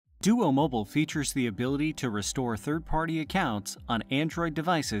Duo Mobile features the ability to restore third-party accounts on Android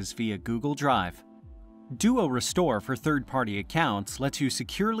devices via Google Drive. Duo Restore for third-party accounts lets you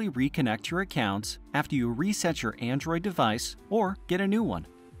securely reconnect your accounts after you reset your Android device or get a new one.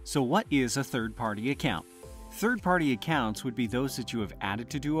 So what is a third-party account? Third-party accounts would be those that you have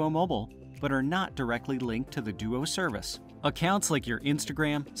added to Duo Mobile but are not directly linked to the Duo service. Accounts like your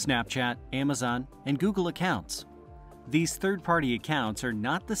Instagram, Snapchat, Amazon, and Google accounts. These third-party accounts are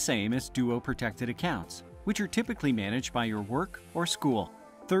not the same as Duo-protected accounts, which are typically managed by your work or school.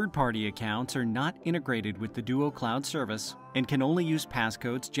 Third-party accounts are not integrated with the Duo Cloud service and can only use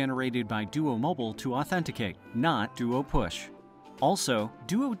passcodes generated by Duo Mobile to authenticate, not Duo Push. Also,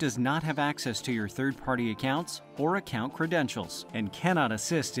 Duo does not have access to your third-party accounts or account credentials and cannot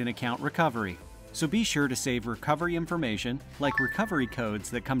assist in account recovery. So be sure to save recovery information like recovery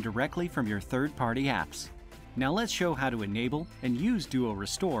codes that come directly from your third-party apps. Now let's show how to enable and use Duo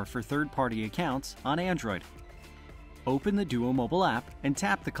Restore for third-party accounts on Android. Open the Duo Mobile app and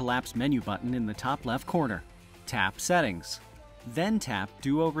tap the Collapse menu button in the top left corner. Tap Settings. Then tap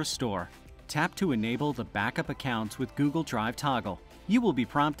Duo Restore. Tap to enable the backup accounts with Google Drive toggle. You will be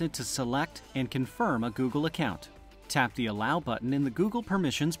prompted to select and confirm a Google account. Tap the Allow button in the Google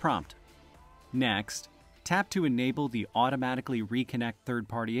Permissions prompt. Next, tap to enable the Automatically Reconnect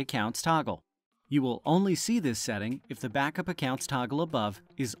Third-Party Accounts toggle. You will only see this setting if the Backup Accounts toggle above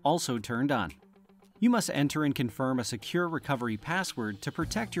is also turned on. You must enter and confirm a secure recovery password to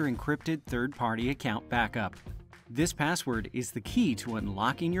protect your encrypted third-party account backup. This password is the key to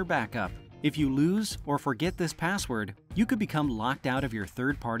unlocking your backup. If you lose or forget this password, you could become locked out of your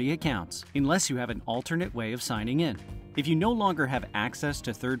third-party accounts unless you have an alternate way of signing in. If you no longer have access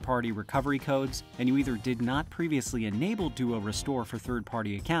to third-party recovery codes and you either did not previously enable Duo Restore for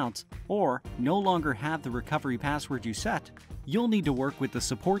third-party accounts or no longer have the recovery password you set, you'll need to work with the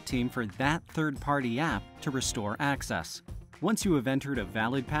support team for that third-party app to restore access. Once you have entered a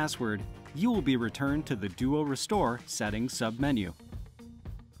valid password, you will be returned to the Duo Restore settings submenu.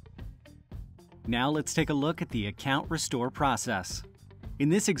 Now let's take a look at the account restore process. In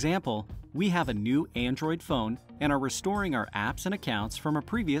this example, we have a new Android phone and are restoring our apps and accounts from a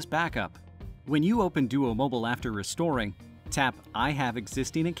previous backup. When you open Duo Mobile after restoring, tap I have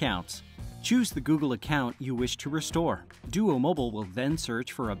existing accounts. Choose the Google account you wish to restore. Duo Mobile will then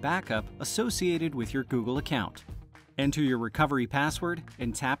search for a backup associated with your Google account. Enter your recovery password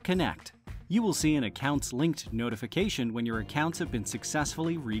and tap Connect. You will see an Accounts Linked notification when your accounts have been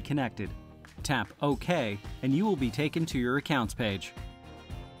successfully reconnected. Tap OK and you will be taken to your accounts page.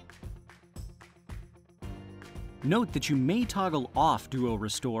 Note that you may toggle off Duo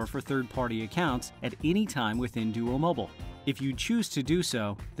Restore for third-party accounts at any time within Duo Mobile. If you choose to do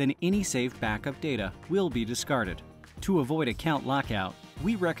so, then any saved backup data will be discarded. To avoid account lockout,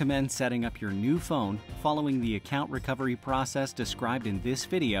 we recommend setting up your new phone following the account recovery process described in this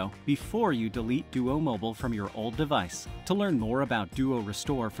video before you delete Duo Mobile from your old device. To learn more about Duo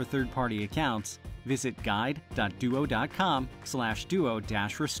Restore for third-party accounts, visit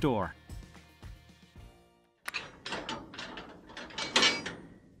guide.duo.com/duo-restore.